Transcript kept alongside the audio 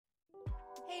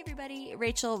Everybody,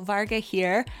 Rachel Varga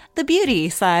here, the beauty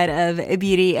side of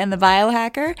Beauty and the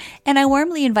Biohacker, and I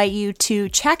warmly invite you to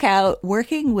check out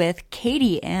Working with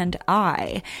Katie and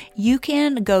I. You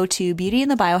can go to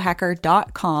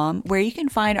beautyandthebiohacker.com where you can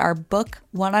find our book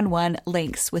one-on-one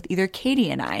links with either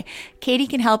Katie and I. Katie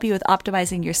can help you with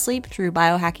optimizing your sleep through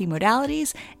biohacking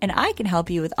modalities, and I can help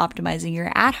you with optimizing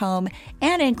your at-home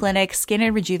and in-clinic skin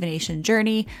and rejuvenation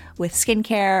journey with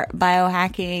skincare,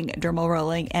 biohacking, dermal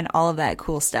rolling, and all of that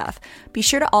cool stuff. Be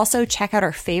sure to also check out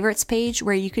our favorites page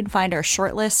where you can find our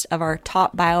short list of our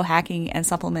top biohacking and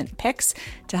supplement picks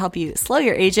to help you slow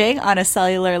your aging on a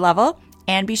cellular level.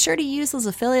 And be sure to use those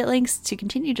affiliate links to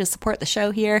continue to support the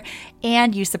show here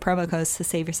and use the promo codes to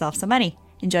save yourself some money.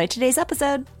 Enjoy today's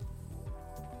episode.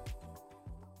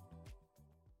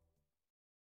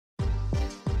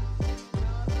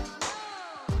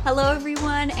 Hello,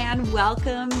 everyone, and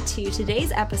welcome to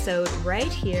today's episode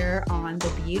right here on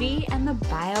the Beauty and the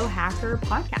Biohacker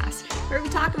podcast, where we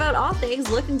talk about all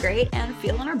things looking great and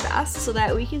feeling our best so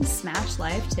that we can smash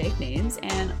life, take names,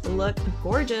 and look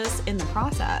gorgeous in the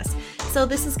process. So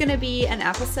this is going to be an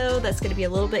episode that's going to be a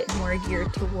little bit more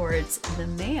geared towards the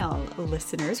male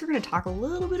listeners. We're going to talk a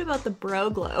little bit about the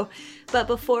bro glow. But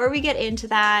before we get into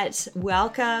that,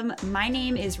 welcome. My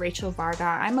name is Rachel Varga.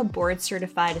 I'm a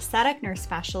board-certified aesthetic nurse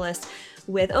specialist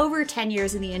with over 10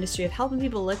 years in the industry of helping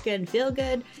people look good and feel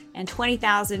good, and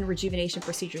 20,000 rejuvenation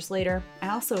procedures later. I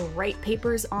also write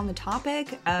papers on the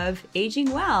topic of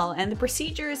aging well and the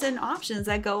procedures and options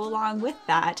that go along with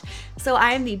that. So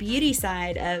I am the beauty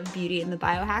side of Beauty and the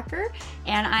Biohacker,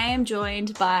 and I am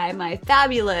joined by my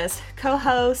fabulous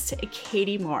co-host,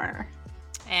 Katie Moore.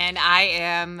 And I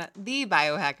am the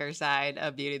biohacker side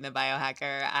of Beauty and the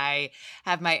Biohacker. I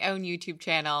have my own YouTube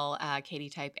channel, Katie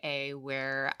Type A,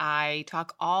 where I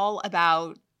talk all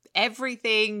about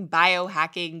everything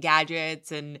biohacking,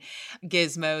 gadgets and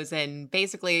gizmos, and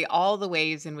basically all the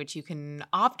ways in which you can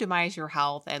optimize your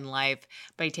health and life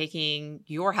by taking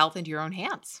your health into your own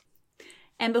hands.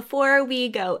 And before we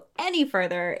go any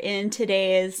further in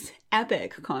today's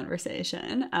epic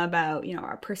conversation about,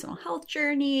 our personal health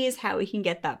journeys, how we can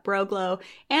get that bro glow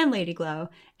and lady glow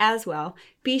as well,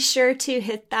 be sure to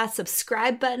hit that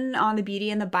subscribe button on the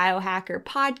Beauty and the Biohacker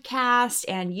podcast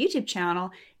and YouTube channel,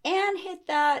 and hit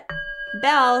that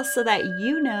bell so that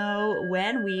you know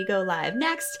when we go live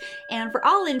next. And for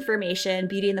all information,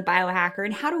 Beauty and the Biohacker,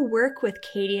 and how to work with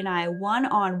Katie and I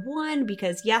one-on-one,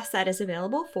 because yes, that is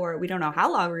available for, we don't know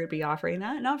how long we're going to be offering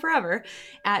that, not forever,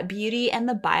 at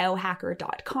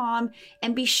beautyandthebiohacker.com.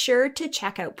 And be sure to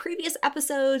check out previous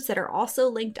episodes that are also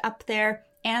linked up there,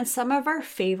 and some of our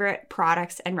favorite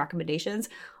products and recommendations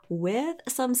with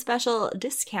some special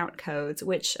discount codes,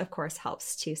 which of course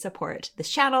helps to support this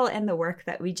channel and the work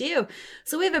that we do.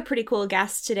 So we have a pretty cool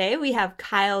guest today. We have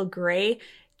Kyle Gray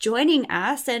joining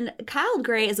us, and Kyle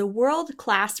Gray is a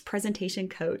world-class presentation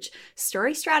coach,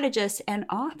 story strategist, and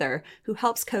author who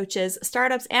helps coaches,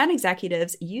 startups, and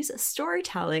executives use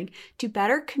storytelling to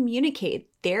better communicate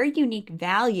their unique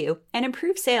value and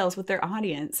improve sales with their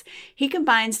audience. He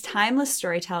combines timeless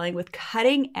storytelling with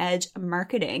cutting-edge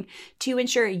marketing to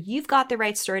ensure you've got the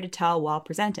right story to tell while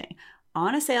presenting,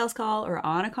 on a sales call or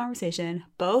on a conversation,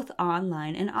 both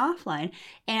online and offline.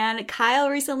 And Kyle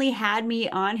recently had me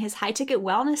on his High Ticket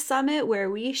Wellness Summit, where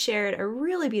we shared a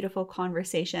really beautiful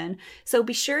conversation. So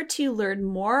be sure to learn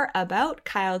more about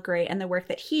Kyle Gray and the work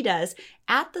that he does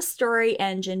at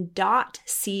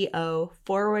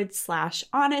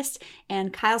thestoryengine.co/honest.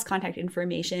 And Kyle's contact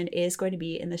information is going to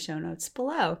be in the show notes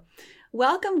below.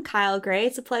 Welcome, Kyle Gray.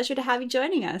 It's a pleasure to have you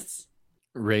joining us.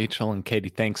 Rachel and Katie,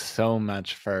 thanks so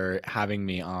much for having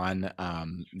me on.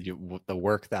 The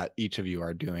work that each of you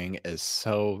are doing is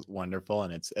so wonderful,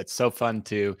 and it's so fun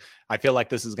to. I feel like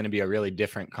this is going to be a really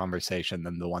different conversation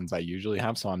than the ones I usually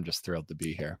have, so I'm just thrilled to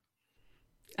be here.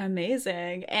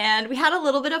 Amazing. And we had a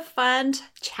little bit of fun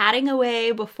chatting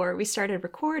away before we started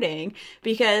recording,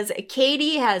 because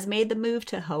Katie has made the move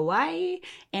to Hawaii,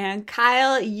 and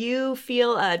Kyle, you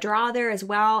feel a draw there as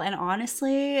well. And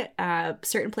honestly,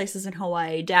 certain places in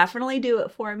Hawaii definitely do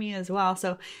it for me as well.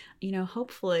 So,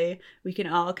 hopefully we can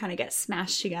all kind of get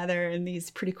smashed together in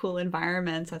these pretty cool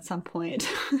environments at some point.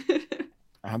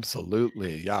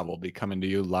 Absolutely. Yeah, we'll be coming to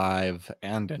you live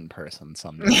and in person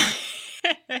someday.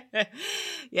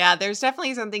 Yeah, there's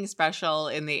definitely something special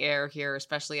in the air here,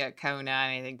 especially at Kona. And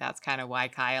I think that's kind of why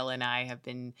Kyle and I have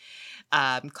been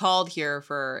called here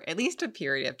for at least a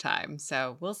period of time.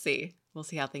 So we'll see. We'll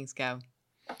see how things go.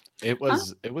 It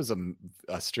was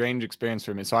a strange experience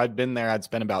for me. So I'd been there. I'd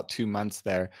spent about 2 months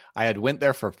there. I had went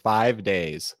there for 5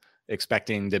 days,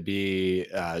 expecting to be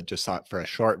just for a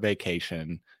short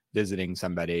vacation. visiting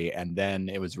somebody, and then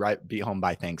it was be home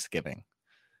by Thanksgiving.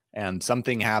 And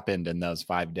something happened in those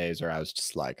 5 days where I was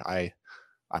just like,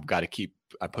 I've got to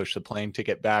I pushed the plane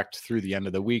ticket back through the end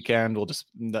of the weekend.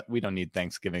 We don't need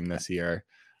Thanksgiving this year.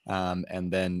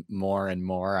 And then more and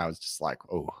more, I was just like,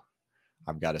 oh,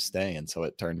 I've got to stay. And so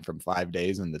it turned from 5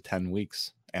 days into 10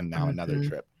 weeks and now another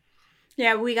trip.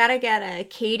 Yeah, we got to get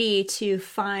Katie to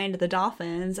find the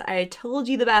dolphins. I told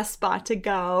you the best spot to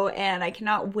go, and I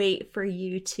cannot wait for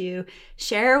you to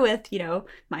share with,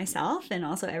 myself and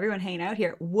also everyone hanging out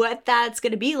here what that's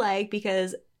going to be like,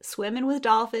 because swimming with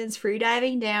dolphins, free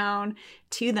diving down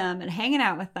to them and hanging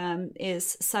out with them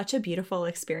is such a beautiful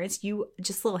experience.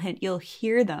 Just a little hint, you'll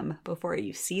hear them before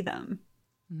you see them.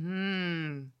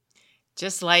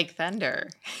 Just like thunder.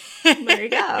 There you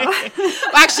go.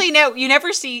 Well, actually, no, you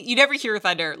never hear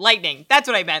thunder. Lightning. That's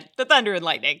what I meant. The thunder and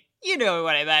lightning. You know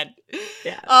what I meant.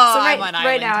 Yeah. Oh, so I'm on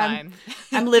island now time.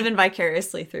 I'm living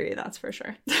vicariously through you, that's for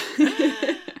sure.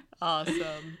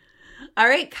 Awesome. All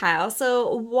right, Kyle.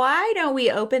 So why don't we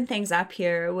open things up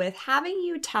here with having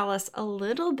you tell us a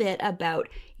little bit about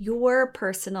your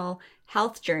personal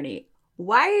health journey?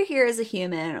 Why you're here as a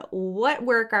human? What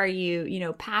work are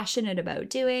you, passionate about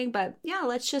doing? But yeah,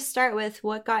 let's just start with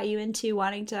what got you into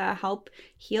wanting to help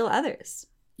heal others.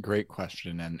 Great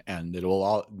question,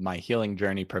 and my healing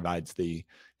journey provides the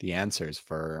answers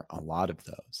for a lot of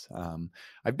those.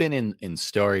 I've been in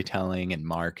storytelling and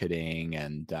marketing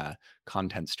and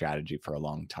content strategy for a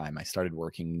long time. I started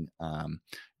working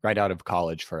right out of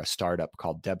college for a startup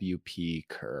called WP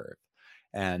Curve.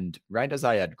 And right as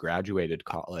I had graduated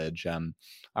college,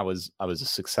 I was a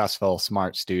successful,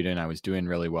 smart student. I was doing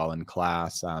really well in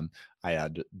class. I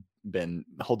had been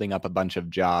holding up a bunch of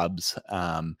jobs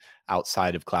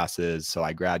outside of classes, so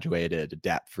I graduated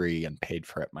debt-free and paid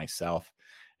for it myself,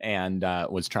 and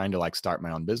was trying to start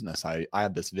my own business. I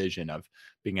had this vision of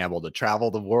being able to travel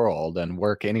the world and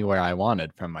work anywhere I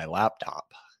wanted from my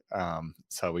laptop.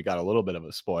 So we got a little bit of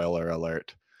a spoiler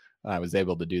alert. I was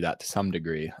able to do that to some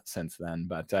degree since then.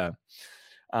 But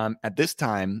at this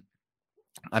time,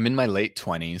 I'm in my late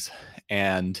 20s.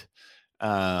 And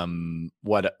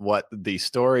what the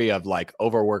story of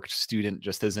overworked student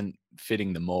just isn't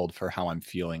fitting the mold for how I'm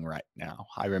feeling right now.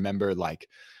 I remember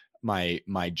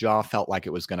my jaw felt like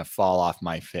it was going to fall off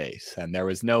my face, and there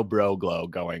was no bro glow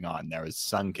going on. There was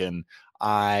sunken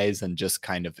eyes and just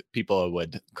kind of, people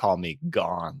would call me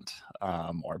gaunt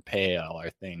or pale or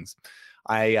things.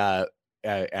 I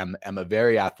am a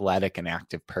very athletic and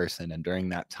active person. And during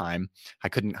that time, I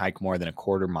couldn't hike more than a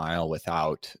quarter mile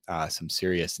without some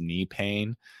serious knee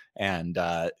pain. And,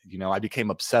 I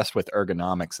became obsessed with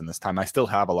ergonomics in this time. I still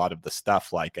have a lot of the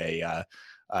stuff like a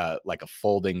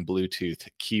folding Bluetooth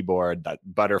keyboard that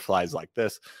butterflies like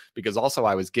this, because also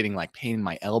I was getting pain in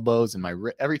my elbows and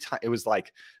every time. It was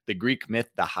like the Greek myth,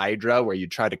 the Hydra, where you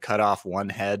try to cut off one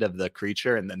head of the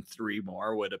creature and then 3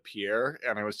 more would appear.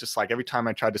 And it was just every time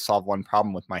I tried to solve one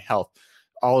problem with my health,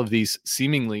 all of these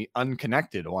seemingly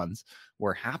unconnected ones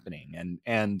were happening.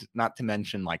 And not to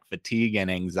mention fatigue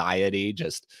and anxiety,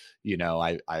 just,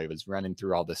 I was running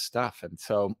through all this stuff. And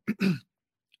so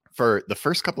for the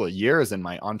first couple of years in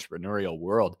my entrepreneurial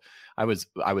world, I was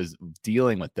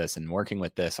dealing with this and working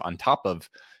with this on top of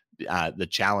the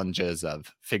challenges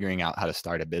of figuring out how to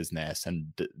start a business and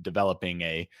developing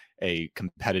a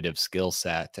competitive skill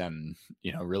set and,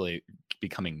 really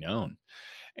becoming known.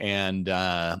 And,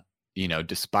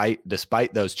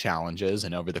 despite those challenges,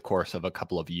 and over the course of a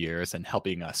couple of years and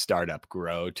helping a startup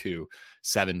grow to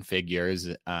 7 figures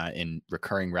in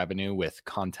recurring revenue with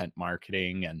content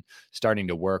marketing and starting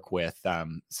to work with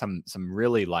some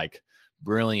really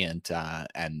brilliant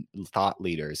and thought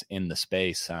leaders in the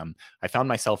space, I found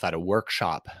myself at a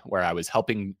workshop where I was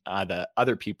helping the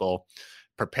other people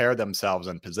prepare themselves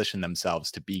and position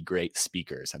themselves to be great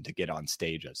speakers and to get on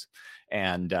stages.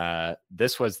 And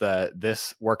this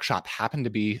workshop happened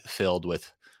to be filled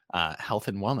with health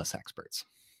and wellness experts.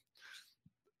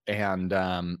 And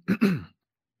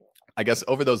I guess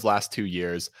over those last 2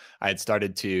 years, I had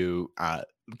started to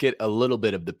get a little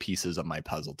bit of the pieces of my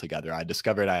puzzle together. I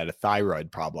discovered I had a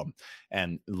thyroid problem,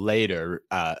 and later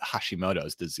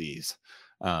Hashimoto's disease,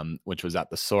 which was at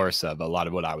the source of a lot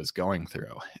of what I was going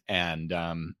through. And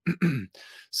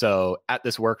so at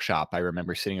this workshop, I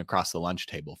remember sitting across the lunch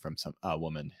table from a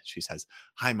woman. She says,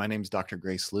 "Hi, my name's Dr.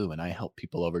 Grace Liu, and I help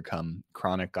people overcome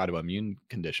chronic autoimmune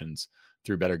conditions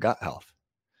through better gut health."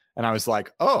 And I was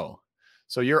like, "Oh,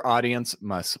 so your audience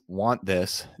must want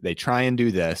this. They try and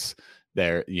do this.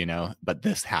 But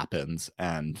this happens,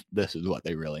 and this is what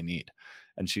they really need."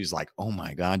 And she's like, "Oh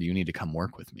my God, you need to come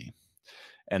work with me."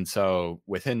 And so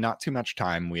within not too much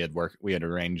time, we had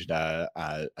arranged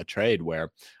a trade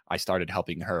where I started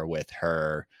helping her with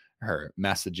her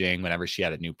messaging. Whenever she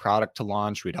had a new product to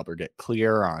launch, we'd help her get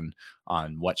clear on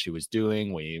what she was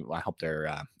doing. I helped her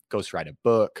ghostwrite a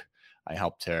book. I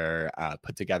helped her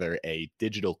put together a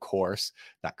digital course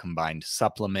that combined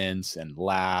supplements and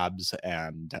labs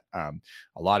and a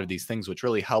lot of these things, which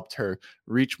really helped her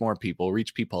reach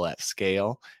people at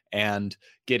scale, and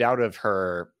get out of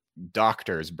her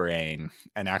doctor's brain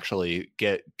and actually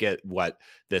get what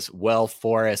this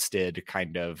well-forested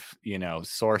kind of,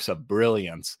 source of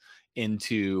brilliance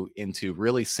into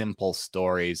really simple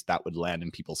stories that would land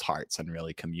in people's hearts and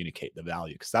really communicate the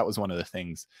value. Because that was one of the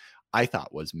things I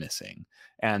thought was missing.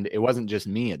 And it wasn't just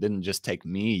me. It didn't just take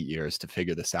me years to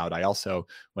figure this out. I also,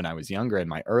 when I was younger, in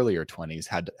my earlier 20s,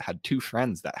 had two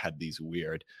friends that had these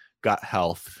weird gut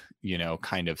health,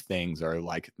 kind of things, or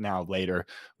like now later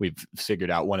we've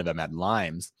figured out one of them had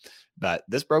Lyme's, but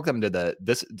this broke them to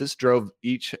this drove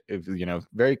each,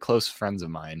 very close friends of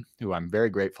mine who I'm very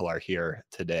grateful are here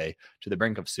today, to the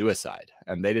brink of suicide.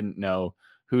 And they didn't know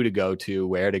who to go to,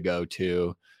 where to go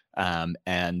to.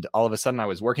 And all of a sudden I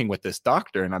was working with this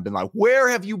doctor and I've been like, where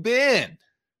have you been?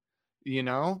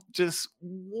 Just,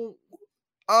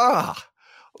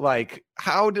 like,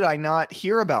 how did I not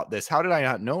hear about this? How did I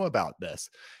not know about this?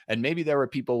 And maybe there were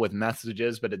people with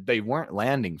messages, but they weren't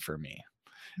landing for me.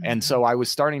 Mm-hmm. And so I was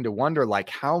starting to wonder, like,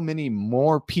 how many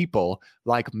more people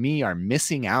like me are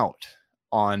missing out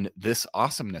on this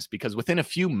awesomeness? Because within a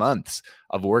few months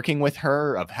of working with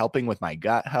her, of helping with my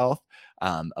gut health,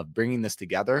 of bringing this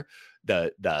together,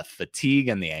 the fatigue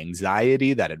and the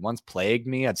anxiety that had once plagued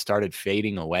me had started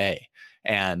fading away.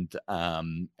 And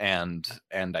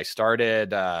I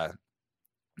started,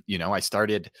 I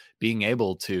started being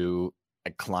able to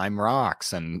climb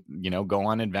rocks and, go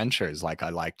on adventures like I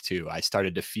like to. I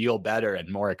started to feel better and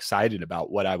more excited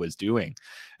about what I was doing.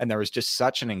 And there was just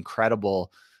such an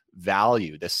incredible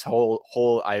value. This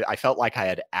I felt like I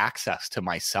had access to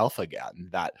myself again,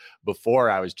 that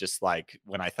before I was just like,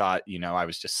 when I thought, I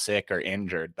was just sick or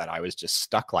injured, that I was just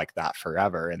stuck like that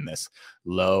forever in this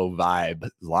low vibe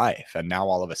life. And now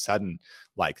all of a sudden,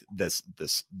 like this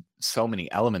so many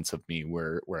elements of me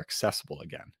were accessible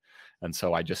again. And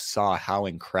so I just saw how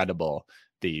incredible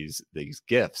these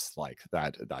gifts like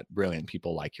that brilliant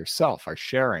people like yourself are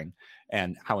sharing,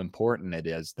 and how important it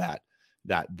is that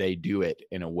they do it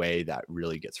in a way that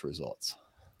really gets results.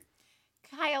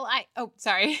 Kyle,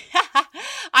 sorry.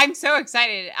 I'm so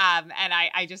excited. And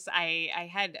I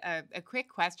had a quick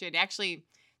question, actually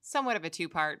somewhat of a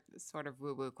two-part sort of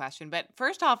woo-woo question. But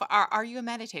first off, are you a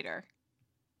meditator?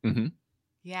 Mm-hmm.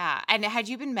 Yeah. And had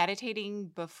you been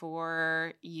meditating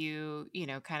before you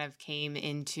kind of came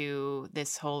into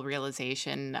this whole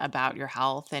realization about your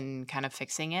health and kind of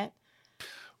fixing it?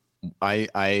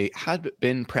 I had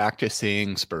been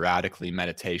practicing sporadically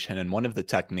meditation, and one of the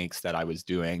techniques that I was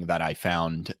doing that I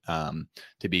found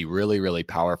to be really, really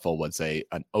powerful was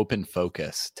an open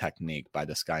focus technique by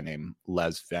this guy named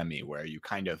Les Femi, where you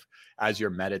kind of, as you're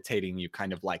meditating, you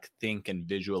kind of like think and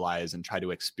visualize and try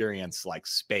to experience like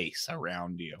space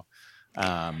around you.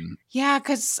 Yeah,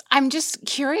 because I'm just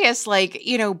curious, like,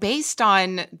 based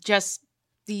on just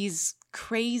these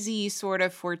crazy sort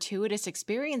of fortuitous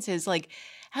experiences, like,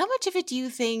 how much of it do you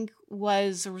think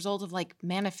was a result of like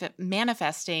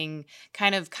manifesting,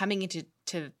 kind of coming into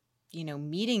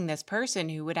meeting this person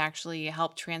who would actually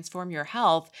help transform your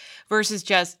health, versus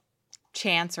just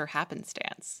chance or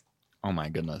happenstance? Oh my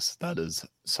goodness, that is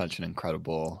such an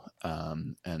incredible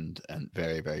and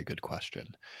very, very good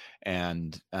question.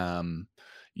 And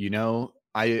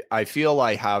I feel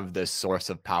I have this source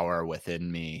of power within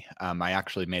me. I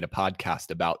actually made a podcast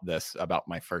about this, about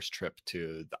my first trip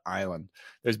to the island.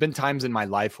 There's been times in my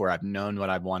life where I've known what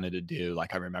I've wanted to do.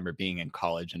 Like I remember being in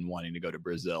college and wanting to go to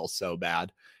Brazil so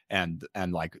bad. And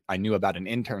like I knew about an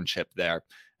internship there,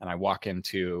 and I walk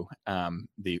into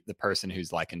the person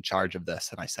who's like in charge of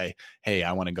this, and I say, hey,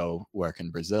 I want to go work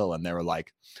in Brazil. And they were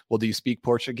like, well, do you speak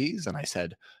Portuguese? And I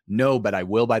said, no, but I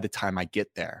will by the time I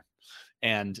get there.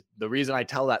 And the reason I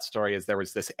tell that story is there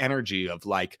was this energy of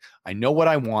like, I know what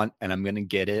I want and I'm going to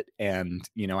get it. And,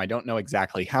 I don't know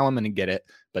exactly how I'm going to get it,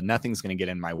 but nothing's going to get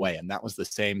in my way. And that was the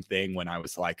same thing when I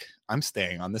was like, I'm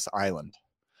staying on this island.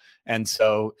 And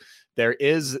so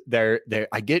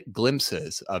I get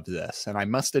glimpses of this. And I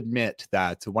must admit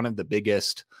that one of the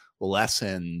biggest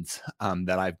lessons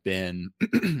that I've been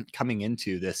coming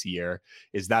into this year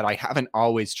is that I haven't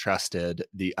always trusted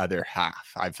the other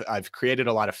half. I've created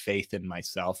a lot of faith in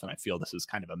myself, and I feel this is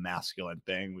kind of a masculine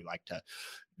thing. We like to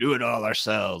do it all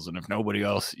ourselves. And if nobody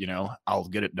else, I'll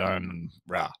get it done. And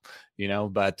rah,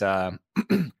 but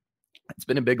it's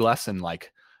been a big lesson,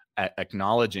 like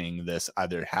acknowledging this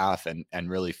other half and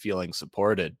really feeling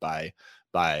supported by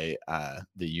the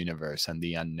universe and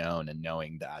the unknown, and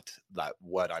knowing that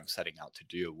what I'm setting out to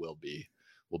do will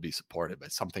be supported by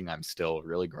something I'm still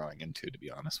really growing into, to be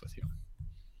honest with you.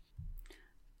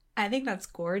 I think that's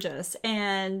gorgeous.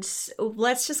 And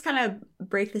let's just kind of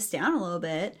break this down a little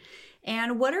bit.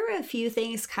 And what are a few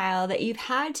things, Kyle, that you've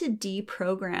had to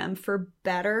deprogram for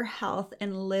better health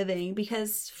and living?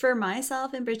 Because for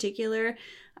myself in particular,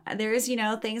 there's,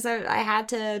 things that I had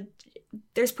to,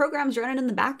 there's programs running in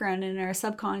the background in our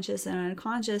subconscious and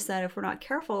unconscious that, if we're not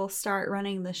careful, start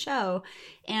running the show.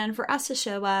 And for us to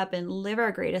show up and live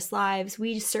our greatest lives,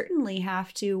 we certainly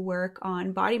have to work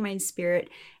on body, mind, spirit,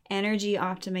 energy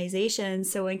optimization.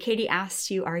 So when Katie asked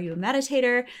you, are you a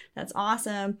meditator? That's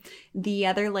awesome. The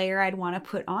other layer I'd want to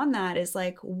put on that is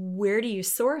like, where do you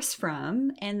source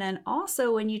from? And then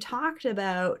also when you talked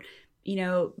about,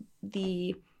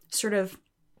 the sort of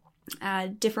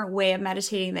different way of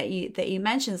meditating that you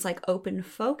mentioned is like open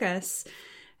focus.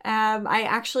 I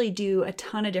actually do a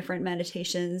ton of different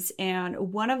meditations,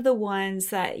 and one of the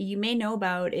ones that you may know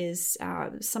about is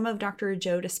some of Dr.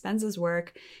 Joe Dispenza's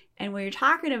work. And when you're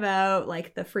talking about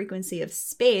like the frequency of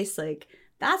space, like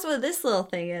that's what this little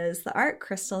thing is. The art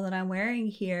crystal that I'm wearing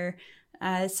here,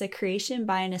 it's a creation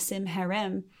by Nassim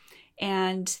Harim.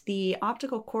 And the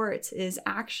optical quartz is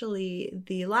actually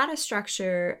the lattice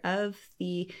structure of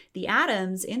the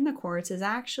atoms in the quartz is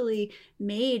actually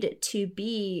made to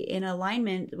be in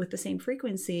alignment with the same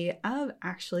frequency of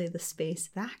actually the space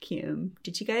vacuum.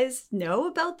 Did you guys know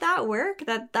about that work?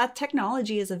 That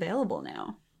technology is available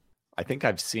now. I think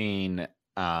I've seen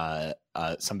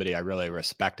somebody I really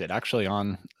respected actually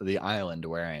on the island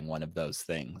wearing one of those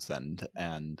things,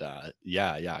 and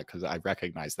yeah, because I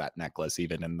recognize that necklace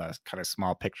even in the kind of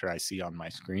small picture I see on my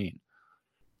screen.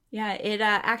 Yeah, it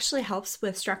actually helps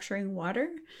with structuring water.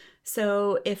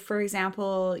 So if, for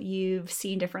example, you've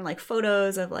seen different like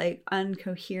photos of like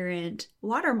uncoherent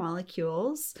water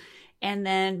molecules and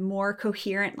then more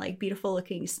coherent, like beautiful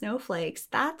looking snowflakes,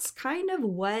 that's kind of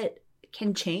what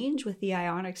can change with the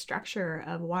ionic structure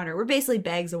of water. We're basically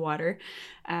bags of water.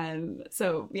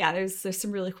 So yeah, there's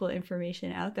some really cool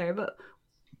information out there. But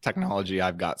technology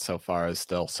I've got so far is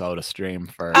still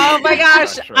SodaStream for. Oh my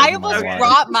gosh, I almost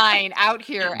brought mine out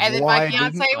here, and then my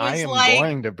fiance was I am like,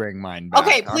 going to bring mine back.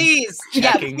 Okay, please.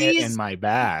 Checking please. it in my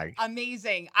bag.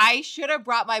 Amazing. I should have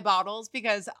brought my bottles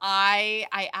because I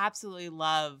absolutely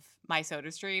love my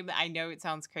SodaStream. I know it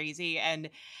sounds crazy, and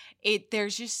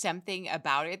there's just something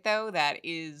about it though that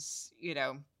is,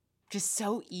 just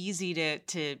so easy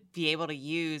to be able to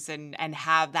use and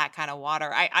have that kind of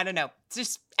water. I don't know. It's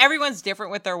just everyone's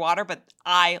different with their water, but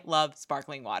I love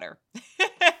sparkling water.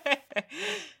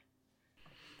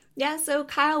 Yeah. So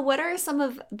Kyle, what are some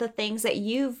of the things that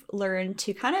you've learned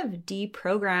to kind of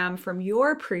deprogram from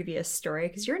your previous story?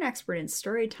 Because you're an expert in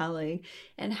storytelling,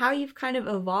 and how you've kind of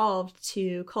evolved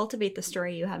to cultivate the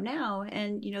story you have now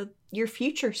and, your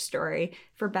future story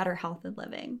for better health and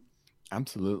living.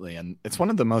 Absolutely. And it's one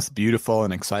of the most beautiful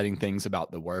and exciting things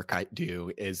about the work I do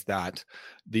is that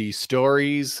the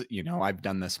stories, I've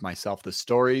done this myself, the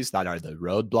stories that are the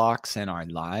roadblocks in our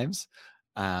lives,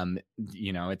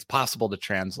 it's possible to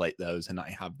translate those. And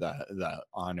I have the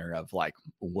honor of like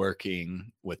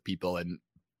working with people and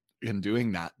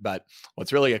doing that. But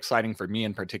what's really exciting for me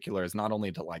in particular is not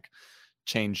only to like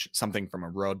change something from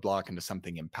a roadblock into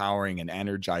something empowering and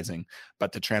energizing,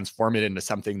 but to transform it into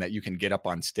something that you can get up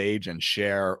on stage and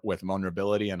share with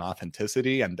vulnerability and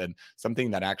authenticity, and then something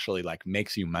that actually like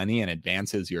makes you money and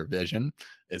advances your vision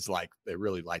is like, it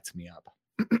really lights me up.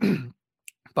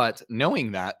 But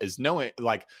knowing that is knowing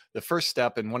like the first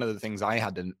step, and one of the things I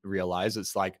had to realize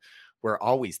is like we're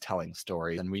always telling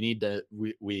stories, and we need to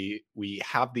we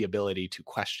have the ability to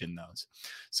question those.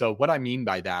 So what I mean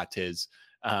by that is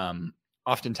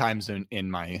oftentimes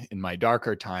in my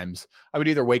darker times, I would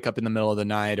either wake up in the middle of the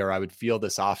night, or I would feel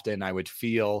this often. I would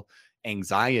feel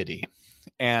anxiety.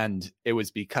 And it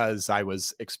was because I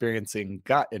was experiencing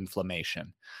gut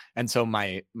inflammation. And so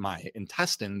my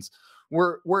intestines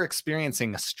were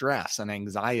experiencing a stress and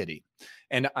anxiety.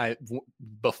 And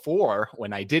before,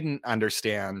 when I didn't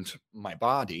understand my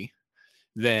body,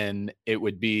 then it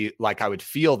would be like I would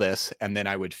feel this, and then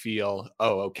I would feel,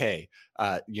 oh, okay.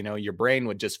 Your brain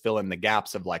would just fill in the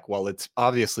gaps of like, well, it's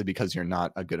obviously because you're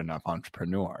not a good enough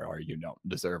entrepreneur, or you don't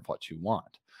deserve what you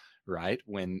want, right?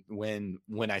 When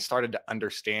I started to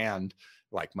understand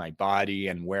like my body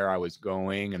and where I was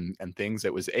going and things, I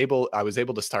was able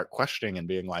to start questioning and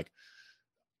being like,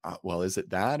 well, is it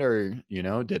that, or,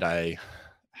 did I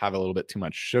have a little bit too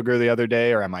much sugar the other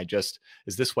day, or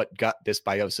is this what gut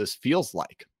dysbiosis feels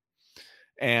like?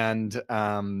 And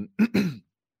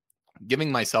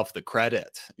giving myself the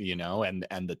credit, and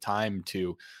the time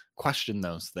to question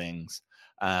those things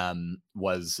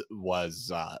was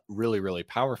really, really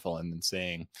powerful. And then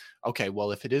saying, okay,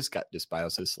 well, if it is gut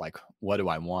dysbiosis, like, what do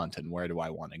I want and where do I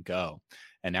want to go?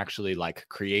 And actually, like,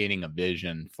 creating a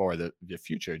vision for the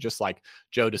future, just like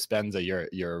Joe Dispenza.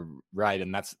 You're right,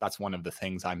 and that's one of the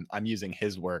things I'm using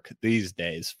his work these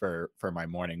days for my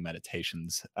morning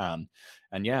meditations. And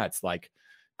yeah, it's like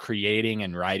creating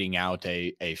and writing out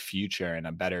a future and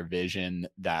a better vision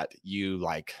that you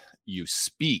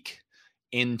speak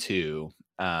into,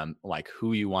 like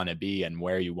who you want to be and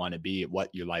where you want to be,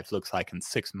 what your life looks like in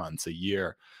 6 months, a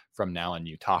year from now, and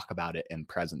you talk about it in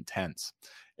present tense.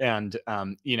 And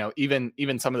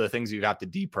even some of the things you have to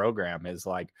deprogram is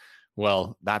like,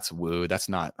 well, that's woo, that's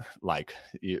not like,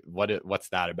 what's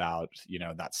that about,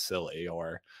 that's silly.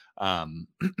 Or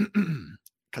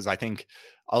because I think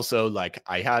also, like,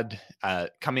 I had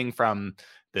coming from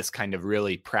this kind of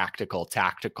really practical,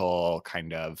 tactical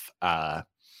kind of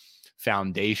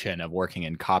foundation of working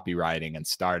in copywriting and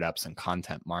startups and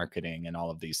content marketing and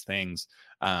all of these things.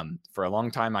 For a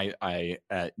long time, I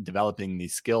developing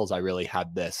these skills, I really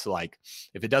had this, like,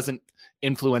 if it doesn't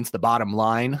influence the bottom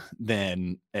line,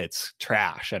 then it's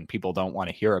trash and people don't want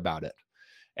to hear about it.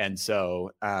 And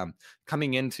so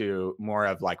coming into more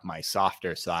of like my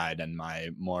softer side and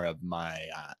more of my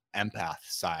empath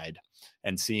side,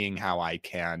 and seeing how I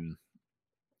can,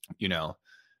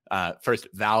 first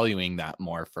valuing that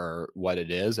more for what it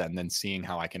is, and then seeing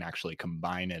how I can actually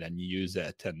combine it and use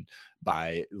it. And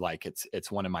by like,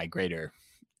 it's one of my greater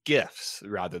gifts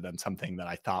rather than something that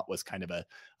I thought was kind of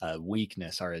a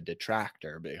weakness or a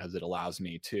detractor, because it allows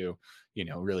me to,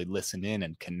 really listen in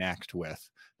and connect with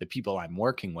the people I'm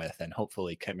working with, and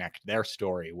hopefully connect their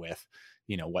story with,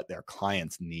 what their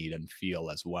clients need and feel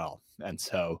as well. And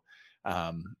so,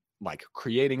 like,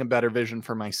 creating a better vision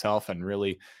for myself and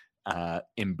really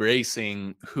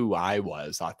embracing who I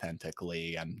was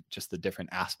authentically, and just the different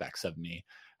aspects of me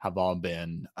have all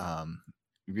been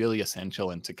really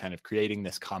essential into kind of creating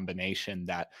this combination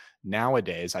that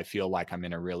nowadays I feel like I'm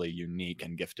in a really unique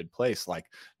and gifted place. Like,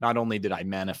 not only did I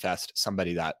manifest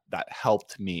somebody that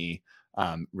helped me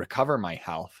recover my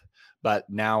health, but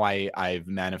now I've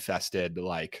manifested,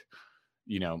 like,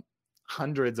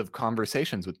 hundreds of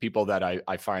conversations with people that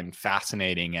I find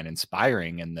fascinating and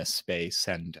inspiring in this space.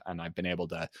 And I've been able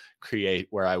to create,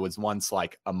 where I was once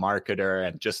like a marketer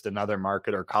and just another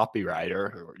marketer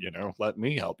copywriter who, let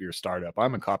me help your startup,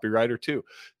 I'm a copywriter too,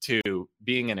 to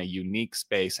being in a unique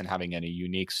space and having a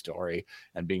unique story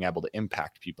and being able to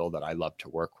impact people that I love to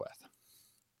work with.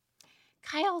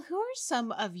 Kyle, who are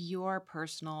some of your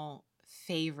personal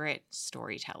favorite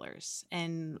storytellers,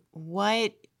 and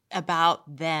what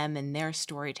about them and their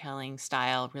storytelling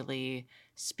style really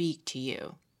speak to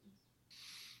you?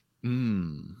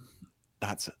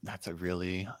 That's a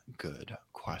really good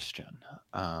question.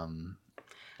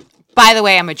 By the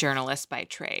way, I'm a journalist by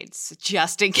trade, so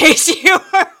just in case you were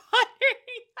wondering.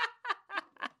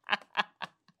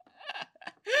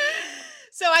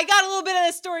 So I got a little bit of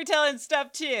the storytelling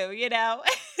stuff too,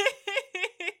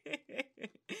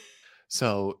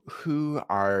 So who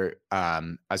are,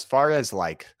 as far as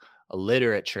like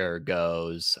literature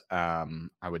goes,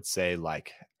 I would say,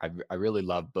 like, I really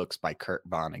love books by Kurt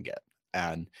Vonnegut,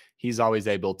 and he's always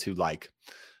able to like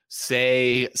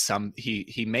say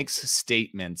he makes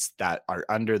statements that are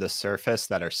under the surface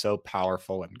that are so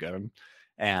powerful and good.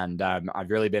 And I've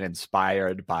really been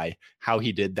inspired by how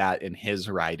he did that in his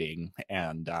writing.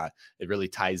 And it really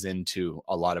ties into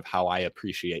a lot of how I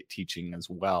appreciate teaching as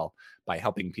well, by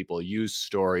helping people use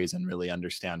stories and really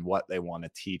understand what they want to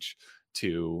teach,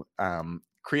 to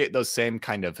create those same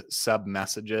kind of sub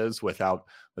messages without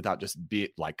just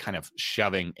be like kind of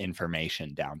shoving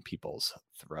information down people's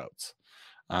throats.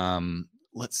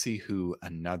 Let's see who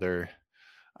another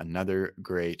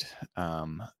great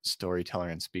storyteller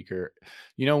and speaker.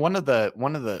 One of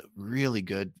the really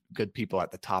good people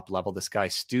at the top level, this guy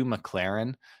Stu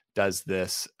McLaren, does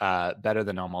this better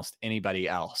than almost anybody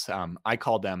else. I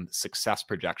call them success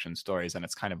projection stories, and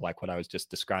it's kind of like what I was just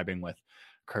describing with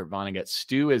Kurt Vonnegut.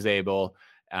 Stu is able,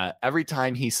 every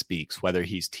time he speaks, whether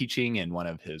he's teaching in one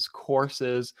of his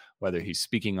courses, whether he's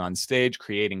speaking on stage,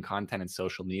 creating content in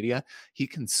social media, he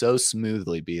can so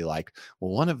smoothly be like,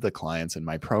 well, one of the clients in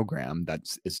my program that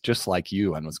is just like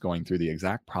you and was going through the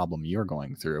exact problem you're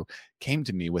going through came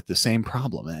to me with the same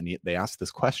problem. And they asked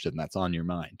this question that's on your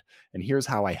mind. And here's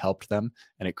how I helped them.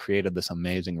 And it created this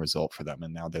amazing result for them.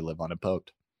 And now they live on a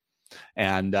boat.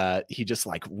 And he just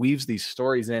like weaves these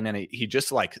stories in, and he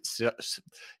just like,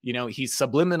 he's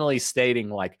subliminally stating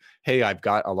like, hey, I've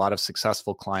got a lot of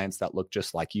successful clients that look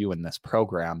just like you in this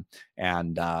program,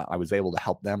 and I was able to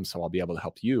help them, so I'll be able to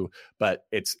help you. But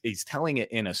he's telling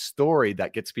it in a story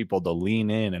that gets people to lean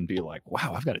in and be like,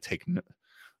 wow, I've got to take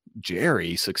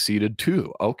Jerry succeeded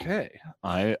too. Okay,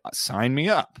 I sign me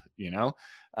up,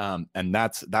 and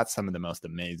that's some of the most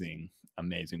amazing,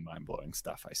 mind-blowing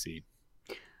stuff I see.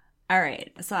 All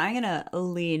right, so I'm going to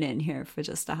lean in here for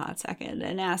just a hot second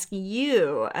and ask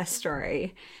you a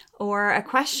story, or a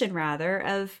question rather,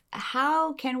 of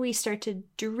how can we start to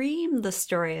dream the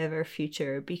story of our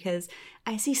future? Because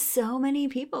I see so many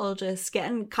people just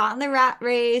getting caught in the rat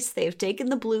race. They've taken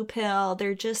the blue pill.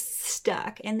 They're just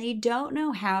stuck, and they don't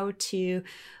know how to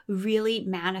really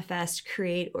manifest,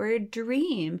 create, or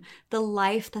dream the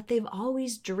life that they've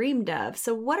always dreamed of.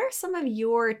 So what are some of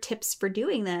your tips for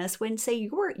doing this when, say,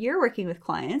 you're working with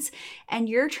clients and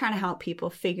you're trying to help people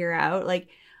figure out like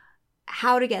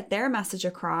how to get their message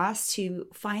across to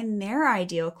find their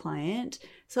ideal client?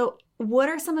 So what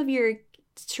are some of your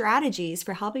strategies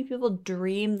for helping people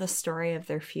dream the story of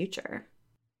their future?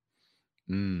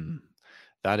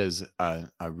 That is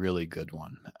a really good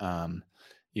one.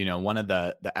 One of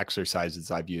the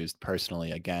exercises I've used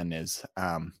personally, again, is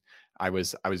I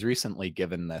was recently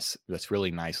given this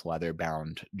really nice leather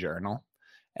bound journal,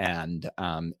 and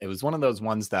it was one of those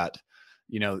ones that,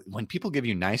 when people give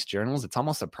you nice journals, it's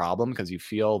almost a problem because you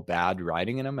feel bad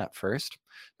writing in them at first.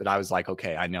 But I was like,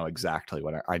 okay, I know exactly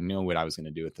what I knew what I was going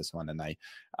to do with this one. And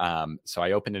so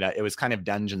I opened it up. It was kind of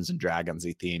Dungeons and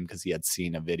Dragons-y theme because he had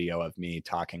seen a video of me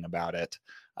talking about it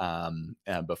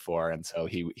before. And so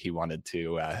he wanted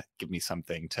to give me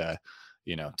something to,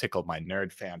 tickle my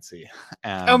nerd fancy.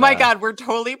 And, oh my God, we're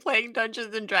totally playing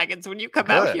Dungeons and Dragons when you come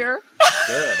out here.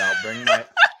 Good.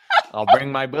 I'll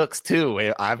bring my books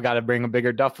too. I've got to bring a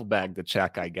bigger duffel bag to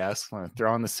check, I guess. I'm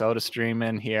throwing the Soda Stream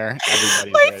in here.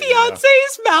 My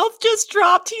fiance's mouth just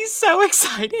dropped. He's so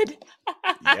excited.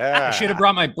 Yeah. I should have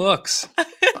brought my books.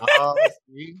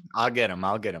 I'll get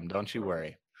them. Don't you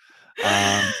worry.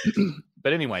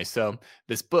 But anyway, so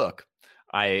this book,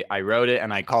 I wrote it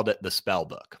and I called it The Spell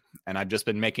Book. And I've just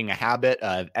been making a habit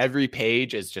of every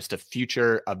page is just a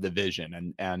future of the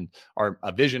vision or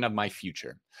a vision of my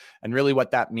future. And really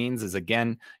what that means is,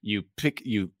 again, you pick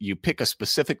a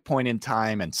specific point in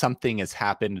time and something has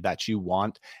happened that you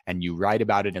want, and you write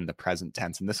about it in the present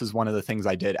tense. And this is one of the things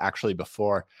I did actually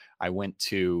before I went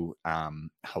to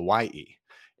Hawaii.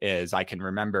 Is I can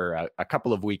remember a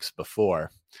couple of weeks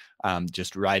before,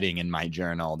 just writing in my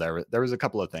journal, there was a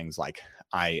couple of things like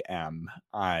I'm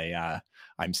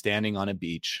standing on a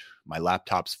beach, my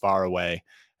laptop's far away,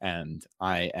 and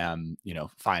I am,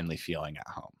 finally feeling at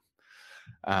home.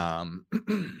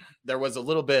 There was a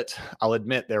little bit, I'll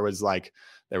admit, there was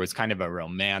kind of a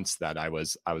romance that I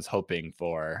was hoping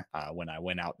for when I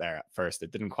went out there at first.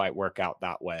 It didn't quite work out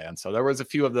that way. And so there was a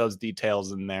few of those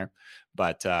details in there,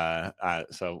 but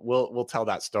so we'll tell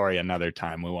that story another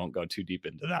time. We won't go too deep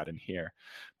into that in here,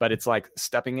 but it's like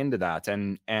stepping into that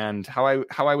and how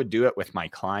I would do it with my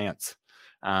clients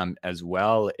as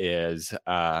well is,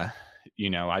 I've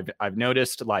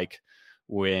noticed like,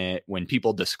 when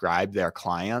people describe their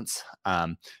clients,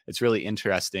 it's really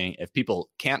interesting. If people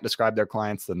can't describe their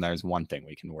clients, then there's one thing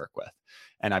we can work with.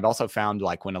 And I've also found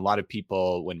like when a lot of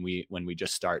people, when we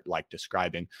just start like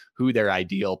describing who their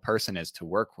ideal person is to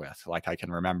work with, like I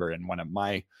can remember in one of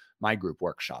my group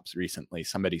workshops recently,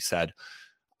 somebody said,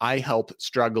 I help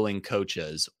struggling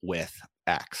coaches with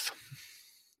X.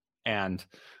 And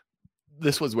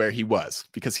this was where he was,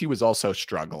 because he was also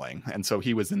struggling. And so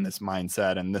he was in this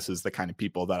mindset, and this is the kind of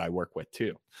people that I work with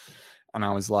too. And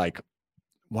I was like,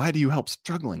 why do you help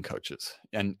struggling coaches?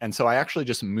 And so I actually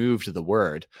just moved the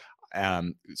word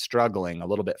struggling a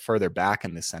little bit further back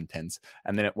in the sentence.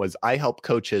 And then it was, I help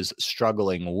coaches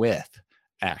struggling with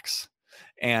X.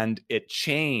 And it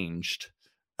changed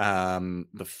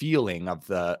the feeling of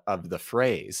the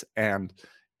phrase. And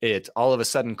it all of a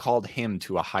sudden called him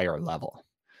to a higher level.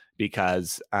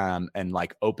 Because and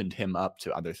like opened him up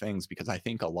to other things, because I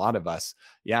think a lot of us,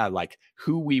 like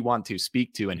who we want to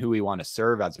speak to and who we want to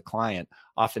serve as a client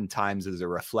oftentimes is a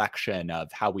reflection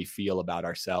of how we feel about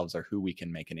ourselves or who we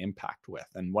can make an impact with.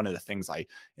 And one of the things I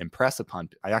impress upon,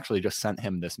 I actually just sent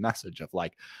him this message of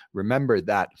like, remember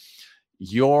that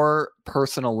your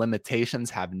personal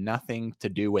limitations have nothing to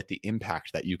do with the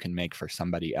impact that you can make for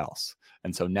somebody else.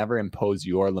 And so never impose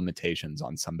your limitations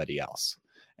on somebody else.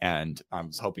 And I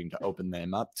was hoping to open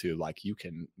them up to like, you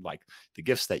can, like, the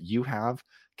gifts that you have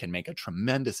can make a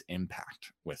tremendous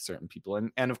impact with certain people.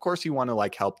 And of course you want to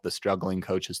like help the struggling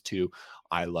coaches too.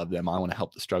 I love them. I want to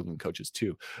help the struggling coaches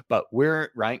too. But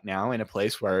we're right now in a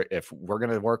place where if we're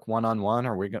going to work one-on-one,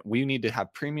 or we need to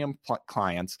have premium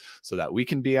clients so that we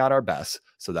can be at our best,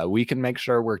 so that we can make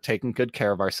sure we're taking good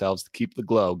care of ourselves to keep the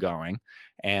glow going.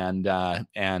 And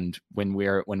when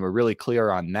we're really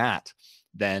clear on that,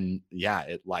 then yeah,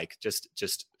 it like just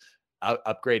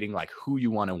upgrading like who you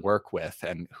want to work with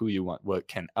and who you want, what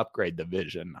can upgrade the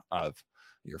vision of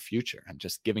your future, and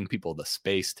just giving people the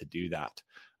space to do that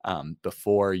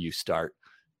before you start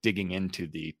digging into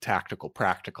the tactical,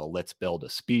 practical, let's build a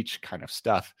speech kind of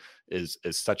stuff is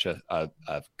such a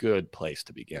good place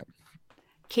to begin.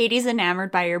 Katie's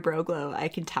enamored by your bro glow, I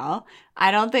can tell.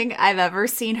 I don't think I've ever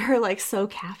seen her like so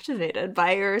captivated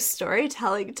by your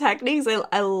storytelling techniques.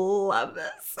 I love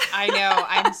this. I know.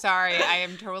 I'm sorry. I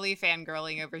am totally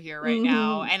fangirling over here right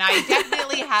now. And I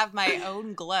definitely have my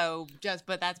own glow,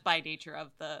 but that's by nature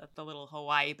of the little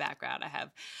Hawaii background I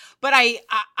have. But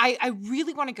I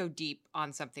really want to go deep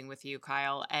on something with you,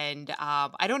 Kyle. And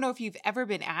I don't know if you've ever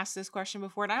been asked this question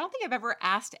before, and I don't think I've ever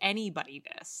asked anybody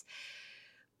this.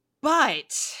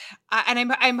 But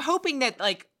I'm hoping that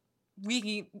like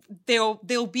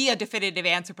there'll be a definitive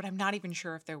answer, but I'm not even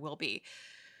sure if there will be.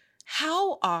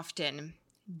 How often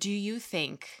do you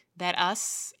think that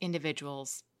us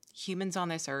individuals, humans on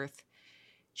this earth,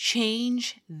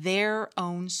 change their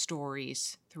own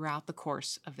stories throughout the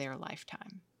course of their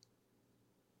lifetime?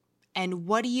 And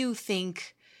what do you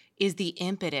think is the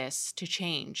impetus to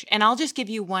change? And I'll just give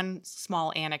you one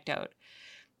small anecdote.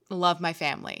 Love my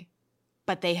family,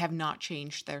 but they have not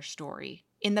changed their story.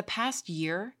 In the past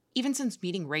year, even since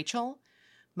meeting Rachel,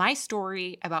 my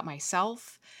story about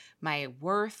myself, my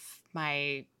worth,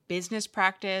 my business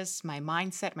practice, my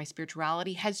mindset, my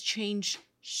spirituality has changed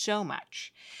so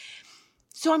much.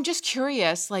 So I'm just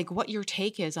curious, like, what your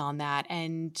take is on that.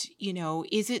 And, you know,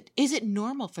 is it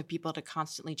normal for people to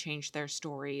constantly change their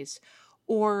stories?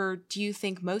 Or do you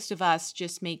think most of us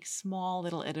just make small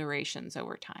little iterations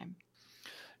over time?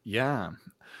 Yeah.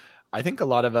 I think a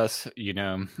lot of us, you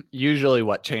know, usually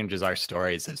what changes our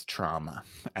stories is trauma.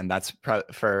 And that's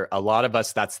for a lot of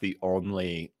us, that's the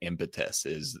only impetus,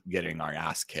 is getting our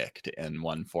ass kicked in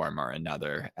one form or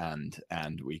another. And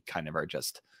we kind of are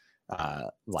just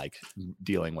like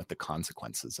dealing with the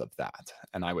consequences of that.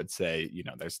 And I would say, you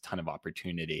know, there's a ton of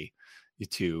opportunity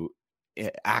to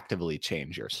actively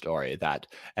change your story,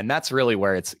 and that's really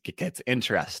where it gets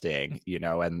interesting, you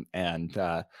know, and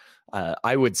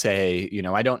I would say, you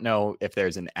know, I don't know if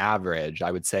there's an average. I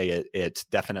would say it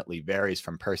definitely varies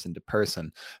from person to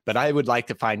person, but I would like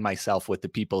to find myself with the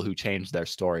people who change their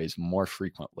stories more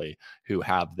frequently, who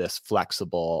have this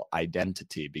flexible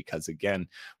identity, because again,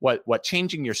 what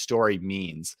changing your story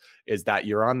means is that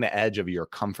you're on the edge of your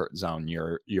comfort zone.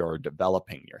 You're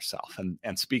developing yourself.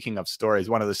 And speaking of stories,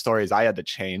 one of the stories I had to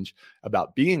change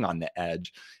about being on the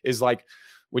edge is like,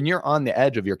 when you're on the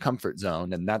edge of your comfort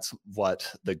zone, and that's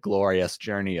what the glorious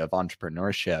journey of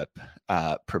entrepreneurship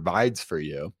provides for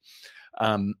you,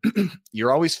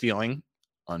 you're always feeling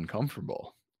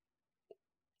uncomfortable.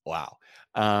 Wow.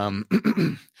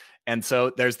 And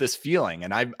so there's this feeling,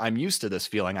 and I'm used to this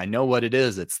feeling. I know what it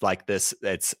is. It's like this,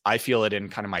 I feel it in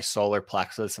kind of my solar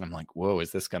plexus, and I'm like, whoa,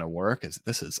 is this going to work?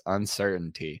 This is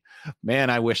uncertainty. Man,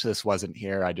 I wish this wasn't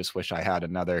here. I just wish I had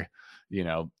another, you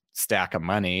know, stack of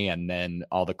money and then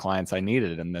all the clients I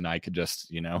needed, and then I could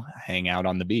just, you know, hang out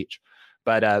on the beach.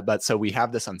 But so we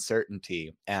have this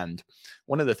uncertainty. And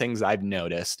one of the things I've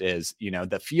noticed is, you know,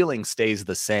 the feeling stays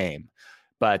the same.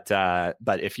 But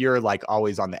if you're like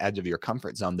always on the edge of your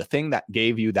comfort zone, the thing that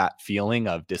gave you that feeling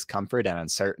of discomfort and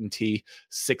uncertainty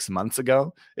 6 months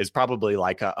ago is probably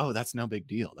like, oh, that's no big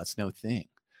deal. That's no thing.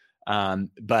 And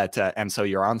so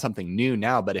you're on something new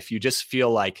now. But if you just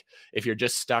feel like, if you're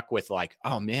just stuck with like,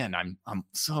 oh man, I'm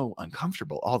so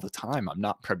uncomfortable all the time, I'm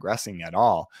not progressing at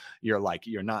all, you're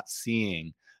not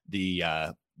seeing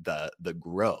the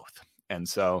growth. And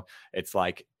so it's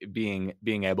like being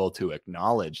able to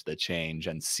acknowledge the change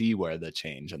and see where the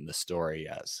change in the story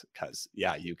is, because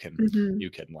yeah, you can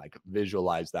like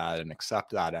visualize that and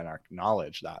accept that and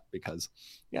acknowledge that, because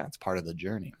yeah, it's part of the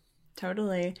journey.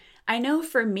 Totally. I know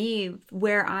for me,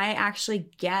 where I actually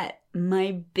get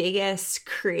my biggest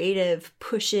creative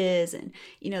pushes and,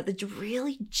 you know, the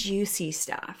really juicy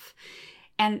stuff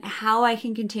and how I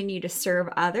can continue to serve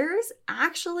others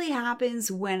actually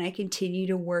happens when I continue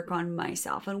to work on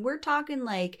myself. And we're talking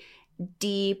like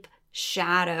deep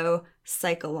shadow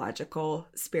psychological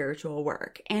spiritual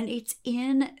work. And it's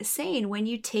insane when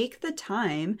you take the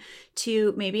time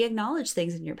to maybe acknowledge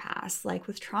things in your past, like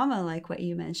with trauma, like what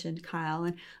you mentioned, Kyle,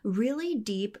 and really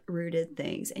deep rooted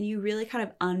things. And you really kind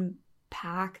of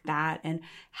unpack that and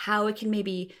how it can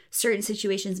maybe certain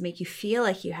situations make you feel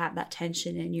like you have that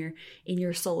tension in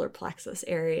your solar plexus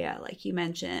area, like you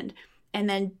mentioned. And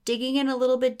then digging in a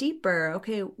little bit deeper.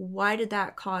 Okay, why did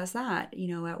that cause that?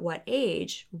 At what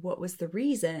age? What was the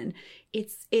reason?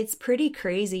 It's pretty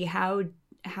crazy how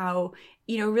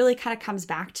really kind of comes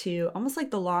back to almost like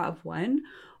the law of one,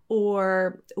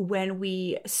 or when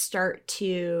we start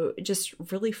to just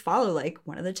really follow like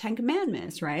one of the 10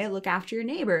 commandments, right? Look after your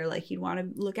neighbor like you'd want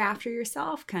to look after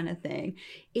yourself kind of thing.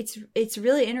 It's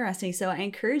really interesting. So I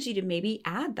encourage you to maybe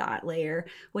add that layer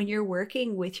when you're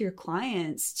working with your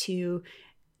clients to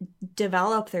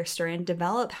develop their story and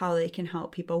develop how they can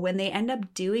help people. When they end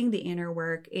up doing the inner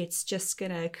work, it's just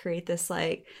gonna create this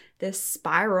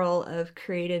spiral of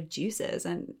creative juices.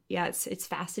 And yeah, it's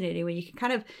fascinating when you can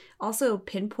kind of also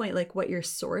pinpoint like what your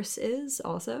source is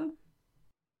also.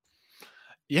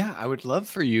 Yeah, I would love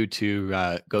for you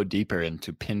to go deeper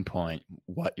into pinpoint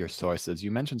what your source is.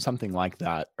 You mentioned something like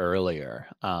that earlier,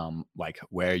 like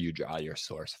where you draw your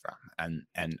source from,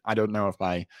 and I don't know if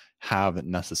I have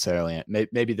necessarily.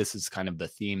 Maybe this is kind of the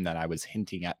theme that I was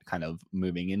hinting at, kind of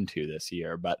moving into this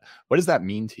year. But what does that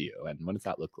mean to you, and what does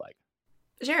that look like?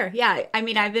 Sure. Yeah. I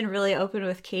mean, I've been really open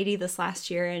with Katie this last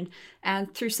year,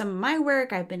 and through some of my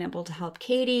work, I've been able to help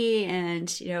Katie. And,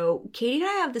 Katie and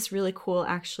I have this really cool,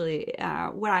 actually,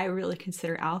 what I really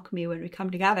consider alchemy when we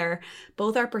come together.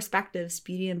 Both our perspectives,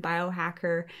 beauty and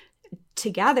biohacker,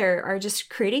 together are just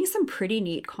creating some pretty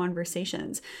neat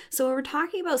conversations. So when we're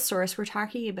talking about source, we're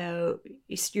talking about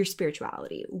your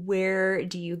spirituality. Where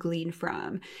do you glean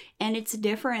from? And it's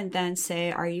different than,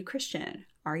 say, are you Christian?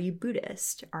 Are you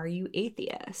Buddhist? Are you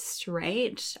atheist,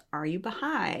 right? Are you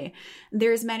Baha'i?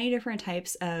 There's many different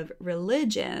types of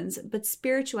religions, but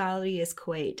spirituality is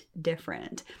quite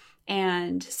different.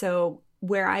 And so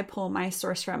where I pull my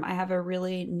source from, I have a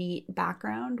really neat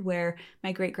background where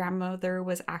my great-grandmother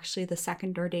was actually the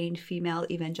second ordained female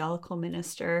evangelical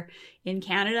minister in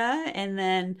Canada. And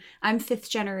then I'm fifth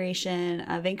generation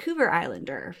Vancouver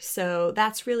Islander. So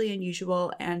that's really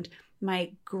unusual. And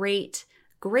my great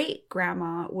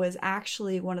grandma was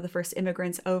actually one of the first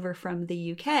immigrants over from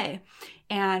the UK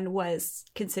and was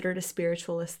considered a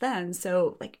spiritualist then.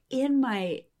 So like in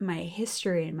my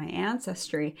history and my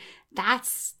ancestry,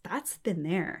 that's been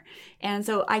there. And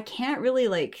so I can't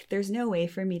really there's no way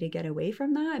for me to get away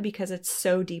from that because it's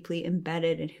so deeply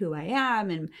embedded in who I am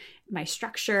and my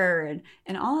structure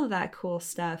and all of that cool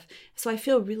stuff. So I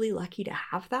feel really lucky to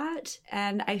have that.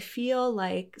 And I feel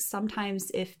like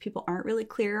sometimes if people aren't really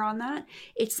clear on that,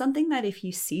 it's something that if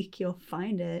you seek, you'll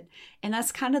find it. And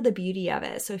that's kind of the beauty of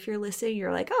it. So if you're listening,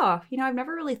 you're like, oh, I've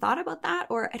never really thought about that,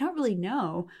 or I don't really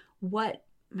know what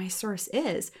my source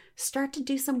is, start to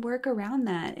do some work around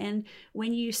that. And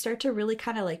when you start to really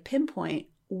kind of pinpoint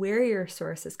where your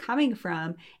source is coming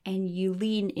from and you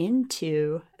lean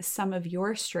into some of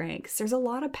your strengths, there's a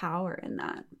lot of power in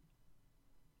that.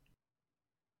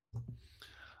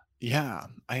 Yeah,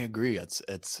 I agree.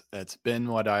 It's been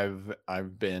what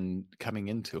I've been coming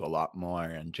into a lot more,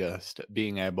 and just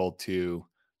being able to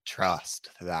trust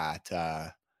that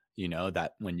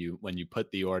that when you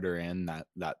put the order in,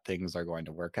 that things are going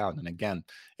to work out. And again,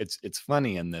 it's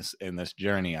funny in this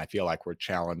journey, I feel like we're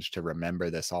challenged to remember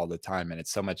this all the time, and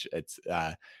it's so much in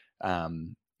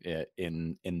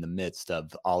the midst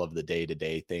of all of the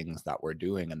day-to-day things that we're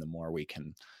doing, and the more we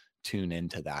can tune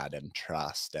into that and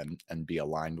trust and be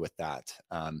aligned with that,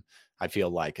 I feel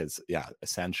like is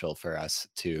essential for us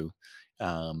to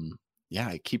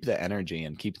keep the energy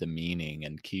and keep the meaning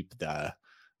and keep the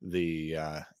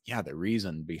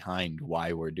reason behind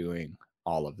why we're doing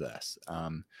all of this.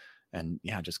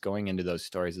 Just going into those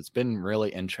stories, it's been really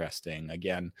interesting.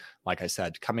 Again, like I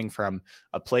said, coming from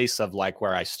a place of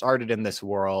where I started in this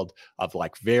world of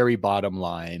very bottom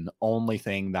line, only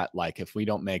thing that if we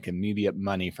don't make immediate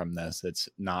money from this, it's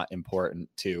not important,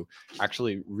 to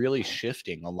actually really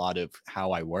shifting a lot of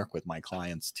how I work with my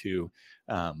clients to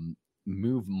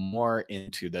move more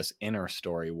into this inner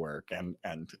story work, and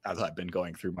as I've been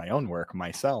going through my own work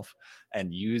myself,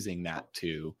 and using that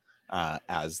to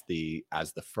as the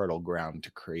fertile ground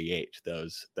to create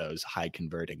those high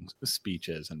converting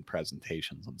speeches and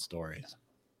presentations and stories.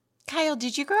 Kyle,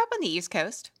 did you grow up on the East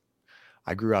Coast?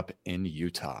 I grew up in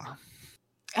Utah.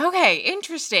 Okay,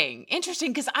 interesting.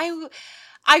 Because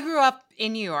I grew up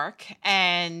in New York,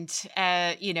 and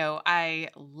I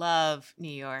love New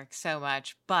York so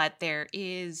much. But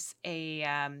there's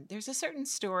a certain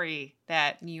story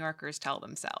that New Yorkers tell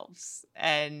themselves,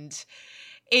 and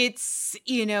it's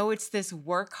this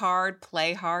work hard,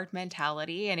 play hard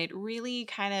mentality, and it really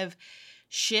kind of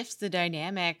shifts the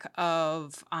dynamic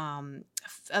of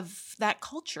that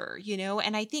culture,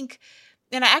 And I think,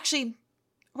 and I actually,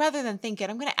 rather than think it,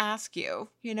 I'm going to ask you,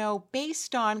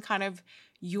 based on kind of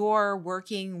your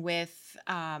working with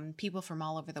people from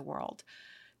all over the world,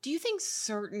 do you think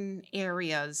certain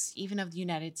areas, even of the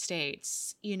United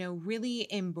States, really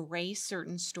embrace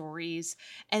certain stories?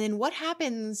 And then what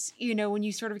happens, when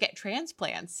you sort of get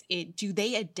transplants? Do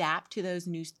they adapt to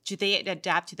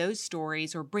those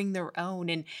stories or bring their own?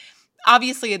 And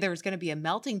obviously there's going to be a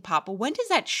melting pot, but when does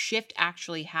that shift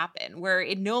actually happen where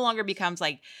it no longer becomes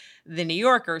like the New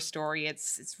Yorker story?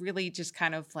 It's really just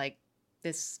kind of like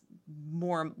this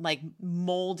more like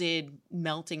molded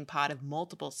melting pot of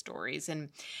multiple stories. And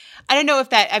I don't know if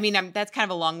that's kind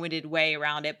of a long-winded way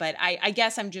around it, but I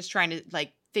guess I'm just trying to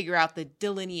like figure out the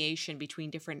delineation between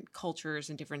different cultures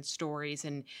and different stories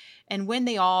and when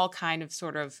they all kind of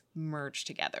sort of merge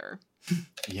together.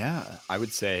 Yeah, I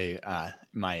would say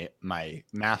my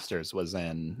master's was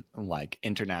in like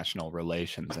international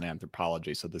relations and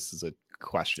anthropology. So this is a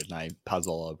question I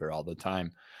puzzle over all the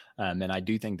time. And I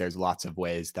do think there's lots of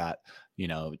ways that,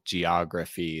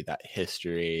 geography, that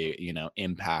history,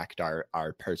 impact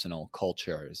our personal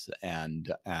cultures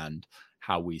and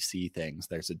how we see things.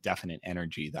 There's a definite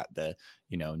energy that the,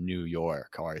 New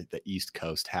York or the East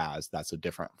Coast has. That's a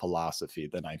different philosophy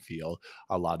than I feel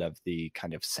a lot of the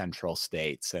kind of central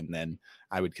states. And then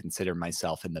I would consider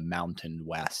myself in the Mountain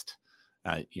West.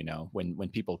 When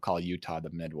people call Utah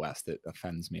the Midwest, it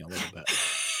offends me a little bit.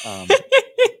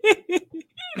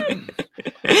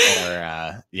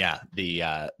 Or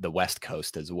the West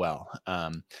Coast as well.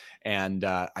 I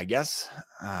guess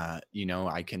I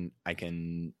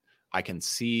can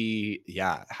see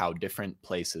how different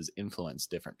places influence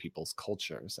different people's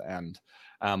cultures. And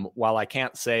while I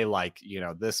can't say like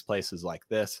this place is like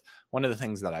this, one of the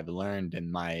things that I've learned in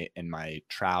my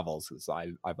travels is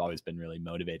I've always been really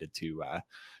motivated to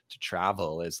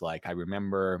travel is like I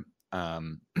remember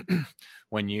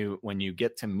when you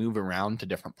get to move around to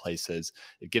different places,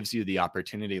 it gives you the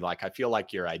opportunity. Like I feel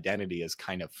like your identity is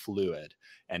kind of fluid,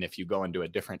 and if you go into a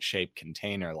different shaped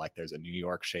container, like there's a New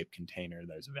York shaped container,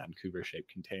 there's a Vancouver shaped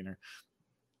container,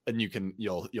 and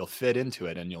you'll fit into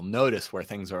it, and you'll notice where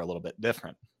things are a little bit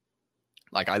different.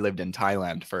 Like I lived in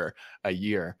Thailand for a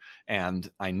year,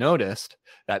 and I noticed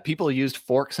that people used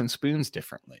forks and spoons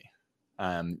differently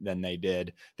than they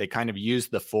did. They kind of used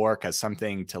the fork as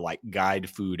something to like guide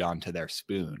food onto their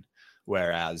spoon.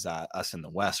 Whereas us in the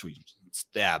West, we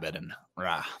stab it and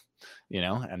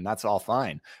and that's all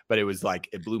fine. But it was like,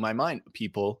 it blew my mind.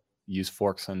 People use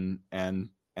forks and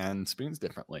spoons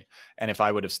differently. And if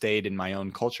I would have stayed in my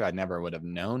own culture, I never would have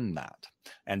known that.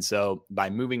 And so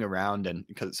by moving around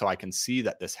so I can see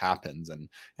that this happens. And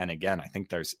again, I think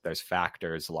there's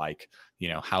factors like,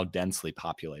 how densely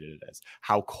populated it is,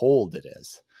 how cold it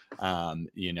is, how,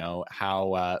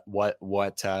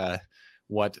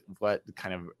 what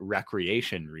kind of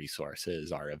recreation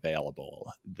resources are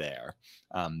available there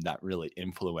that really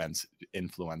influence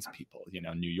people.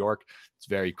 New York, it's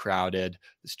very crowded.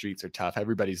 The streets are tough.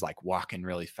 Everybody's like walking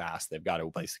really fast. They've got a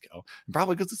place to go, and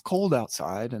probably because it's cold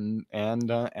outside and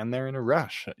they're in a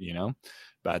rush,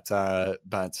 But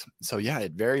so yeah,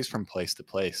 it varies from place to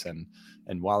place. And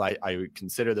while I would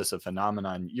consider this a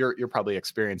phenomenon, you're probably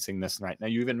experiencing this right now.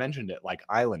 You even mentioned it, like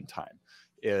island time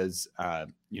is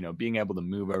being able to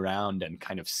move around and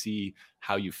kind of see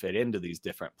how you fit into these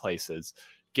different places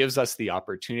gives us the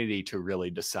opportunity to really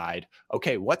decide,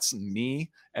 okay, what's me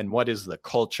and what is the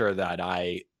culture that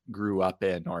I grew up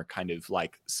in or kind of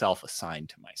like self-assigned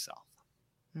to myself.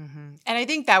 Mm-hmm. And I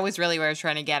think that was really where I was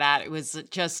trying to get at. It was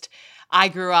just, I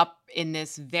grew up in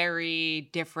this very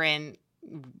different,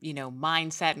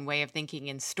 mindset and way of thinking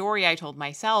and story I told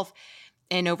myself.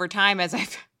 And over time, as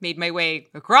I've made my way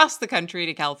across the country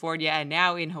to California and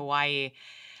now in Hawaii,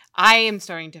 I am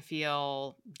starting to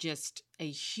feel just a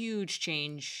huge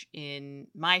change in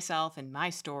myself and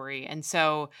my story. And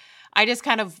so I just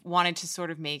kind of wanted to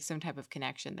sort of make some type of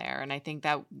connection there. And I think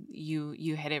that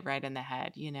you hit it right in the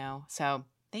head, So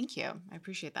thank you. I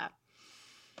appreciate that.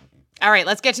 All right,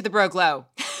 let's get to the Bro Glow.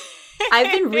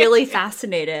 I've been really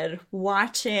fascinated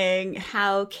watching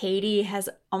how Katie has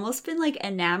almost been like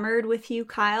enamored with you,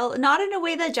 Kyle. Not in a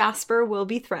way that Jasper will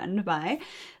be threatened by,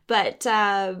 But,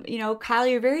 Kyle,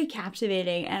 you're very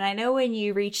captivating. And I know when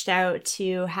you reached out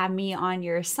to have me on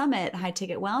your summit, High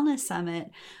Ticket Wellness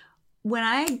Summit, when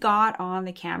I got on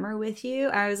the camera with you,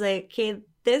 I was like, okay,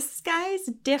 this guy's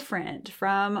different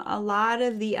from a lot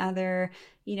of the other,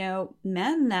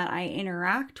 men that I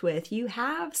interact with. You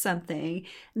have something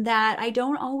that I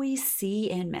don't always see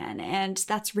in men, and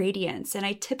that's radiance. And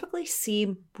I typically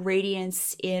see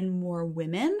radiance in more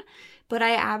women, but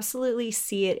I absolutely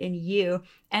see it in you.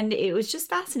 And it was just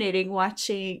fascinating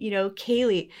watching,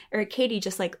 Katie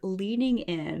just like leaning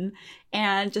in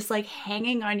and just like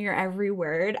hanging on your every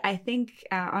word. I think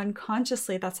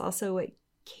unconsciously that's also what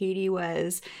Katie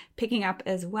was picking up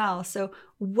as well. So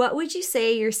what would you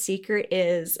say your secret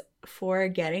is for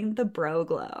getting the bro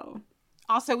glow?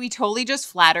 Also, we totally just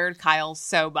flattered Kyle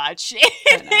so much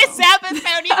in this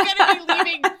episode. He's going to be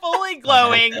leaving fully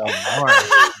glowing.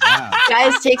 Yeah.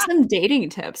 Guys, take some dating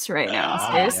tips right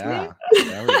now. Seriously. Yeah.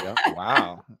 There we go.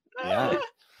 Wow. Yeah.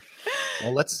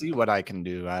 Well, let's see what I can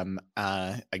do.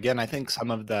 Again, I think some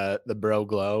of the bro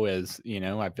glow is,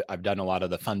 I've done a lot of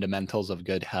the fundamentals of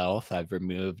good health. I've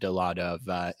removed a lot of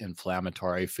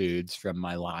inflammatory foods from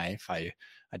my life. I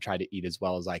try to eat as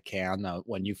well as I can.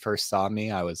 When you first saw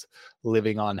me, I was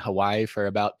living on Hawaii for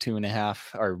about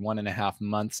 2.5 or 1.5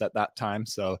 months at that time.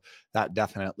 So that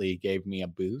definitely gave me a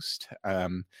boost. I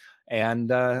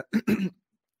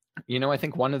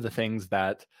think one of the things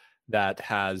that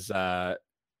has that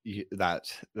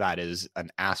is an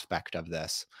aspect of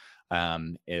this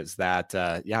is that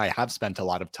I have spent a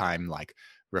lot of time like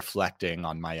reflecting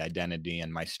on my identity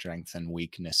and my strengths and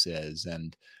weaknesses,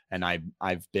 and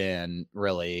I've been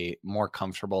really more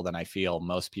comfortable than I feel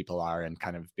most people are, and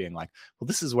kind of being like, well,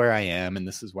 this is where I am and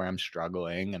this is where I'm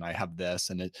struggling and I have this,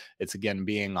 and it's again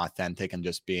being authentic and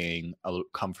just being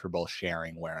comfortable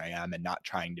sharing where I am and not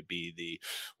trying to be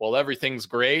well, everything's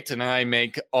great and I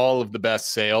make all of the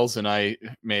best sales and I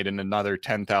made another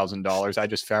 $10,000. I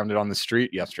just found it on the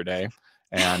street yesterday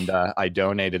and I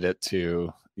donated it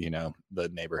to the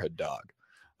neighborhood dog.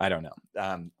 I don't know,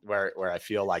 where I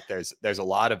feel like there's a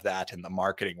lot of that in the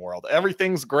marketing world.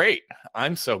 Everything's great.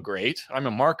 I'm so great. I'm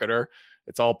a marketer.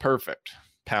 It's all perfect.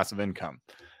 Passive income.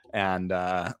 And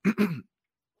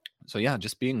so yeah,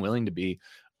 just being willing to be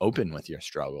open with your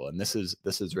struggle. And this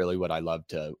is really what I love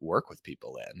to work with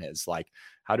people in, is like,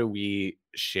 how do we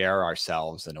share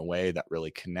ourselves in a way that really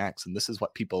connects? And this is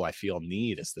what people I feel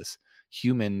need, is this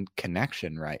human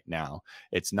connection right now.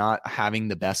 It's not having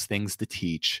the best things to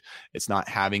teach. It's not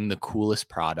having the coolest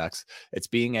products. It's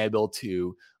being able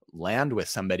to land with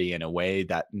somebody in a way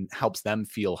that helps them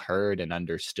feel heard and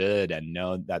understood and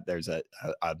know that there's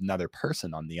another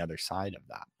person on the other side of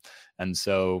that. And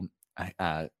so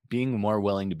being more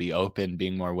willing to be open,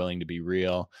 being more willing to be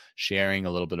real, sharing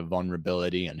a little bit of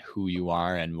vulnerability and who you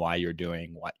are and why you're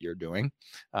doing what you're doing.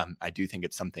 I do think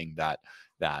it's something that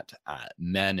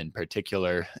men in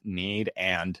particular need,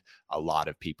 and a lot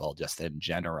of people just in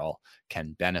general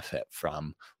can benefit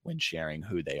from when sharing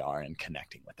who they are and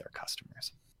connecting with their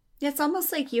customers. It's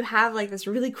almost like you have like this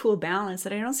really cool balance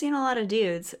that I don't see in a lot of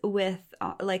dudes, with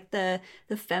like the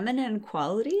feminine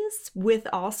qualities with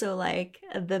also like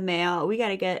the male, we got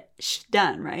to get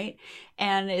done, right?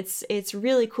 And it's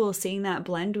really cool seeing that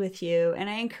blend with you. And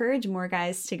I encourage more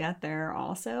guys to get there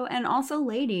also. And also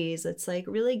ladies, it's like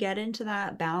really get into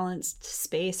that balanced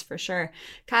space for sure.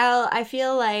 Kyle, I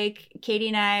feel like Katie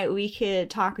and I, we could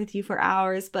talk with you for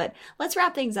hours, but let's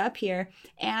wrap things up here.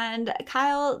 And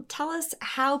Kyle, tell us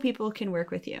how people can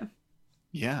work with you.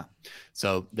 Yeah.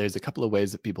 So there's a couple of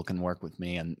ways that people can work with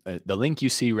me. And the link you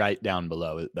see right down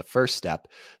below, the first step,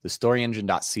 the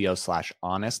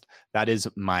storyengine.co/honest, that is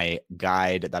my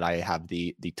guide that I have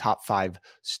the top 5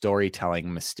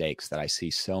 storytelling mistakes that I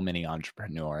see so many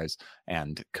entrepreneurs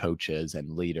and coaches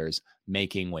and leaders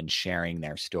making when sharing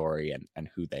their story and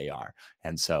who they are.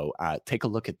 And so take a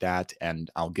look at that, and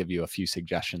I'll give you a few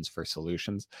suggestions for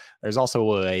solutions. There's also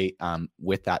a way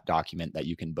with that document that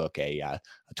you can book a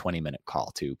 20-minute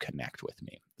call to connect with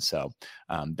me. So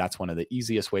that's one of the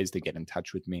easiest ways to get in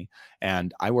touch with me.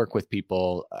 And I work with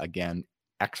people, again,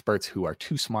 experts who are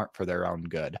too smart for their own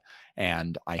good.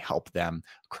 And I help them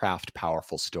craft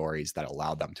powerful stories that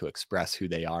allow them to express who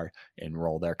they are,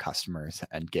 enroll their customers,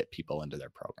 and get people into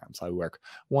their programs. I work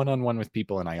one-on-one with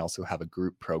people, and I also have a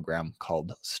group program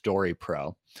called Story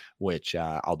Pro, which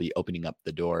I'll be opening up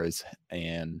the doors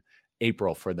in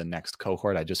April for the next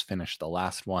cohort. I just finished the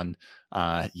last one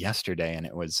yesterday, and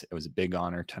it was a big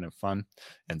honor, ton of fun.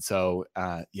 And so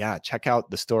check out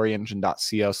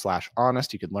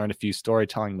thestoryengine.co/honest. You could learn a few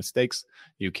storytelling mistakes.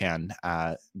 You can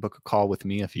book a call with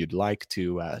me if you'd like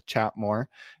to chat more.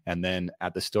 And then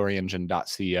at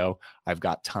thestoryengine.co, I've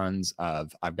got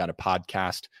a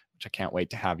podcast, which I can't wait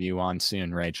to have you on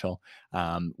soon, Rachel.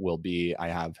 I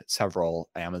have several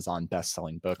Amazon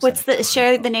best-selling books.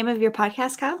 Share the name of your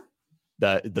podcast, Kyle?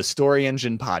 The Story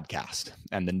Engine podcast.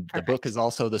 And then the book is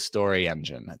also The Story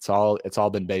Engine. It's all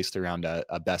been based around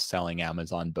a best-selling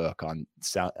Amazon book on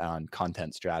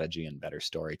content strategy and better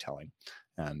storytelling.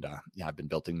 And I've been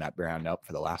building that brand up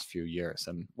for the last few years,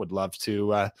 and would love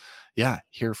to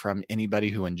hear from anybody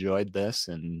who enjoyed this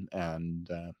and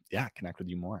connect with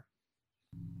you more.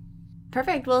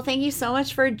 Perfect. Well, thank you so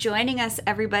much for joining us,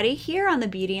 everybody, here on the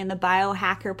Beauty and the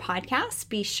Biohacker podcast.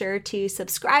 Be sure to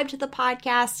subscribe to the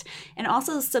podcast and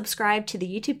also subscribe to the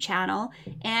YouTube channel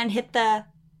and hit the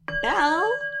bell.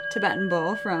 Tibetan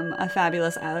bowl from a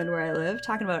fabulous island where I live.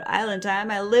 Talking about island time.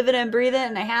 I live it and breathe it,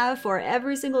 and I have for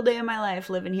every single day of my life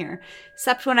living here,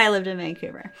 except when I lived in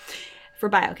Vancouver for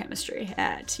biochemistry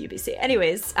at UBC.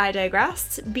 Anyways, I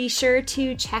digress. Be sure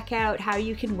to check out how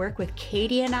you can work with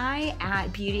Katie and I at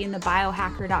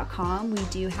beautyandthebiohacker.com. We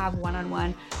do have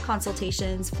one-on-one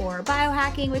consultations for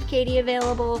biohacking with Katie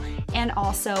available, and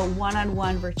also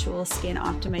one-on-one virtual skin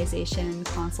optimization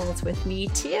consults with me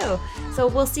too. So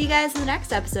we'll see you guys in the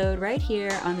next episode right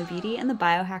here on the Beauty and the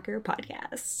Biohacker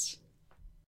podcast.